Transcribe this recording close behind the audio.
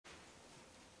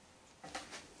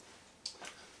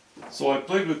So I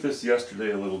played with this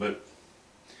yesterday a little bit,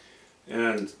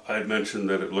 and I had mentioned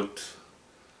that it looked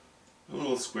a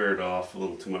little squared off, a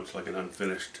little too much like an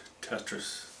unfinished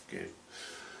Tetris game.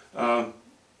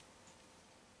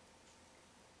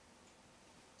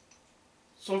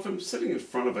 So if I'm sitting in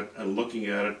front of it and looking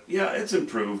at it, yeah, it's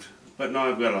improved, but now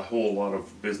I've got a whole lot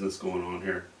of business going on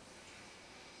here.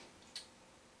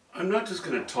 I'm not just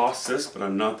going to toss this, but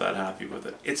I'm not that happy with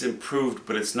it. It's improved,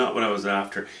 but it's not what I was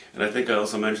after. And I think I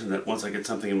also mentioned that once I get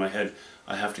something in my head,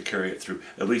 I have to carry it through,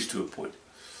 at least to a point.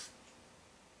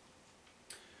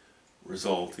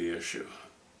 Resolve the issue.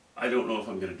 I don't know if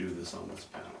I'm going to do this on this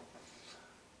panel.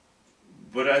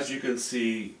 But as you can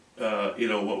see, you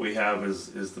know, what we have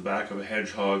is the back of a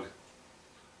hedgehog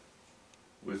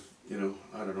with, you know,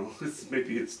 I don't know,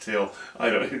 maybe its tail. I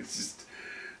don't, it's just...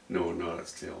 No, not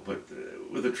its tail, but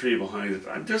with a tree behind it.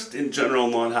 I'm just, in general,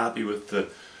 not happy with the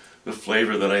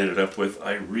flavor that I ended up with.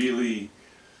 I really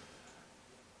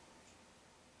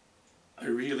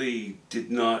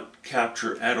did not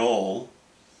capture at all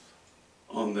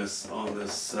on this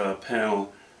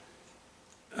panel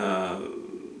the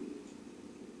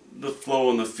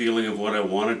flow and the feeling of what I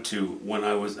wanted to when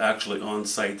I was actually on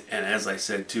site. And as I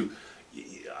said too,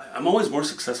 I'm always more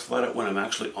successful at it when I'm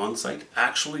actually on site,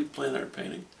 actually plein air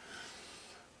painting.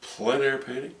 Plein air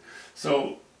painting.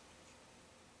 So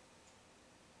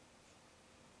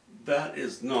that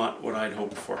is not what I'd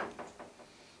hoped for.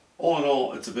 All in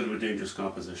all, it's a bit of a dangerous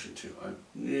composition too.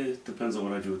 It depends on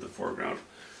what I do with the foreground.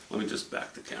 Let me just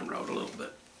back the camera out a little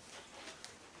bit,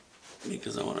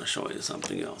 because I want to show you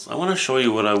something else. I want to show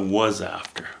you what I was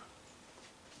after.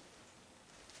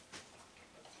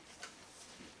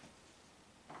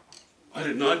 I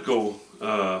did not go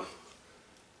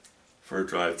for a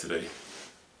drive today.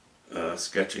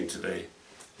 Sketching today.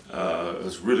 It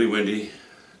was really windy,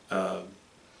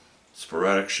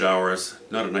 sporadic showers,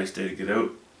 not a nice day to get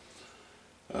out,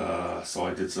 so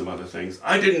I did some other things.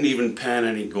 I didn't even pan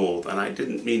any gold, and I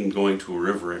didn't mean going to a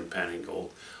river and panning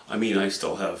gold. I mean, I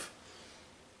still have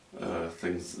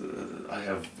things, I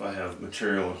have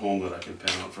material at home that I can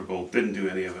pan out for gold. Didn't do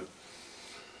any of it.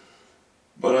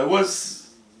 But I was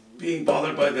being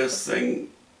bothered by this thing.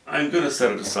 I'm going to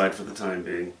set it aside for the time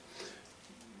being.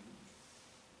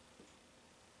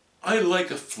 I like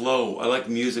a flow. I like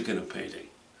music in a painting.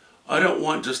 I don't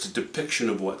want just a depiction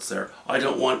of what's there. I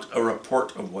don't want a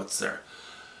report of what's there.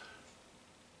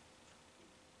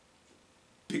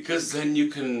 Because then you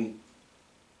can,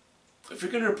 if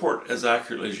you're going to report as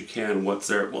accurately as you can what's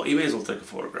there, well, you may as well take a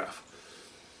photograph.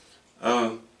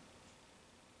 I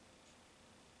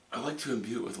like to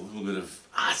imbue it with a little bit of,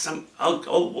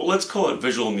 let's call it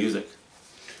visual music.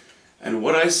 And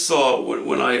what I saw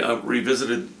when I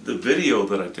revisited the video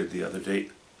that I did the other day,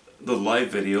 the live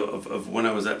video of when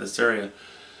I was at this area,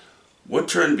 what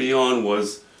turned me on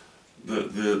was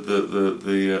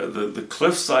the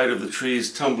cliff side of the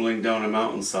trees tumbling down a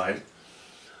mountainside.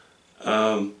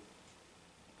 I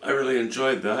really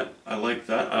enjoyed that. I liked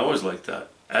that. I always liked that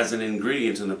as an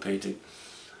ingredient in the painting,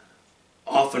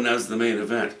 often as the main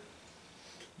event.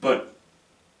 But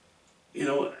you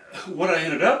know what I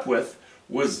ended up with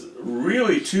was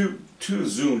really too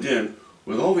zoomed in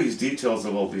with all these details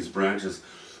of all these branches,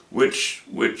 which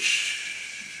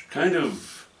kind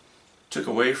of took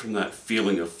away from that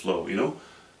feeling of flow, you know,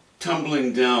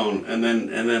 tumbling down, and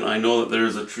then I know that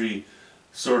there's a tree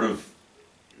sort of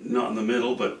not in the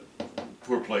middle, but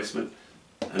poor placement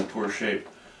and poor shape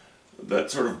that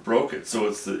sort of broke it. So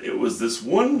it was this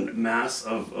one mass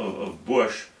of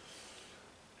bush,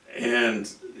 and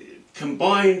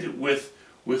combined with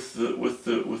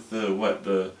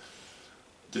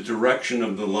the direction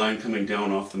of the line coming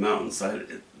down off the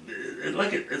mountainside,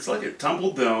 it's like it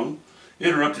tumbled down,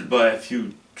 interrupted by a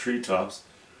few treetops,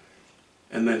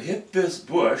 and then hit this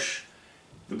bush.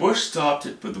 The bush stopped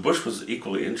it, but the bush was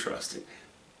equally interesting.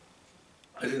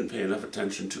 I didn't pay enough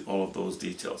attention to all of those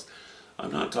details.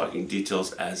 I'm not talking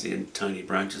details as in tiny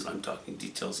branches. I'm talking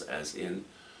details as in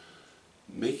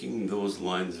making those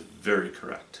lines very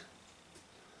correct.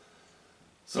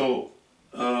 So,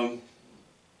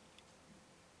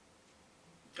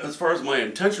 as far as my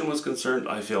intention was concerned,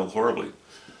 I failed horribly,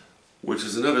 which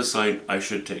is another sign I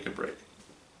should take a break.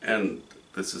 And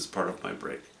this is part of my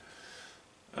break.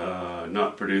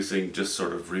 Not producing, just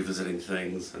sort of revisiting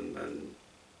things and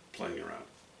playing around.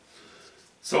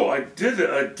 So I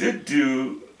did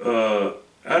do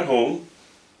at home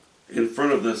in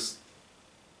front of this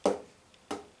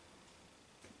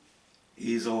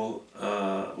easel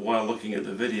while looking at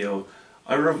the video.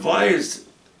 I revised,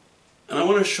 and I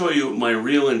want to show you my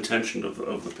real intention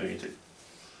of the painting.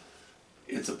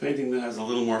 It's a painting that has a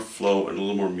little more flow and a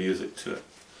little more music to it.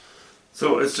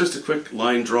 So it's just a quick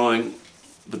line drawing,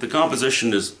 but the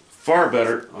composition is far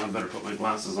better. Oh, I better put my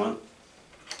glasses on.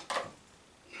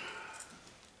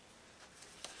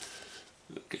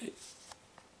 Okay.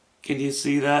 Can you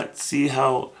see that? See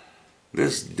how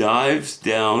this dives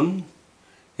down,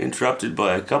 interrupted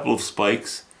by a couple of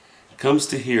spikes, comes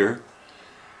to here,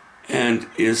 and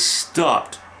is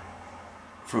stopped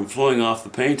from flowing off the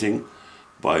painting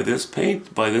by this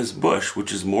bush,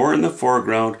 which is more in the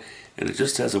foreground, and it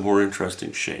just has a more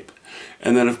interesting shape.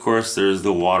 And then of course there's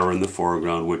the water in the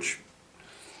foreground, which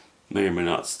may or may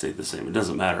not stay the same. It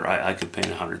doesn't matter. I could paint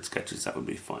 100 sketches, that would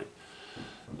be fine.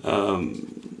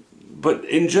 But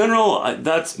in general,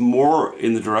 that's more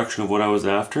in the direction of what I was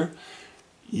after.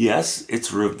 Yes,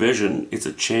 it's a revision, it's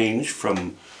a change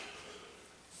from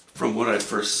what I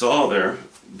first saw there,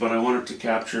 but I wanted to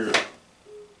capture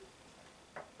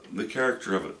the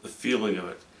character of it, the feeling of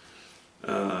it.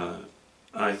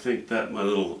 I think that my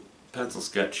little pencil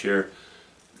sketch here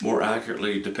more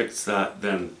accurately depicts that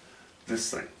than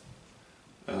this thing.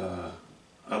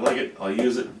 I like it, I'll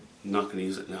use it. I'm not going to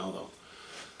use it now though.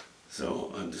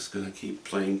 So I'm just going to keep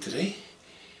playing today.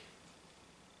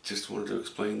 Just wanted to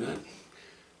explain that.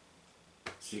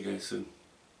 See you guys soon.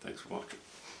 Thanks for watching.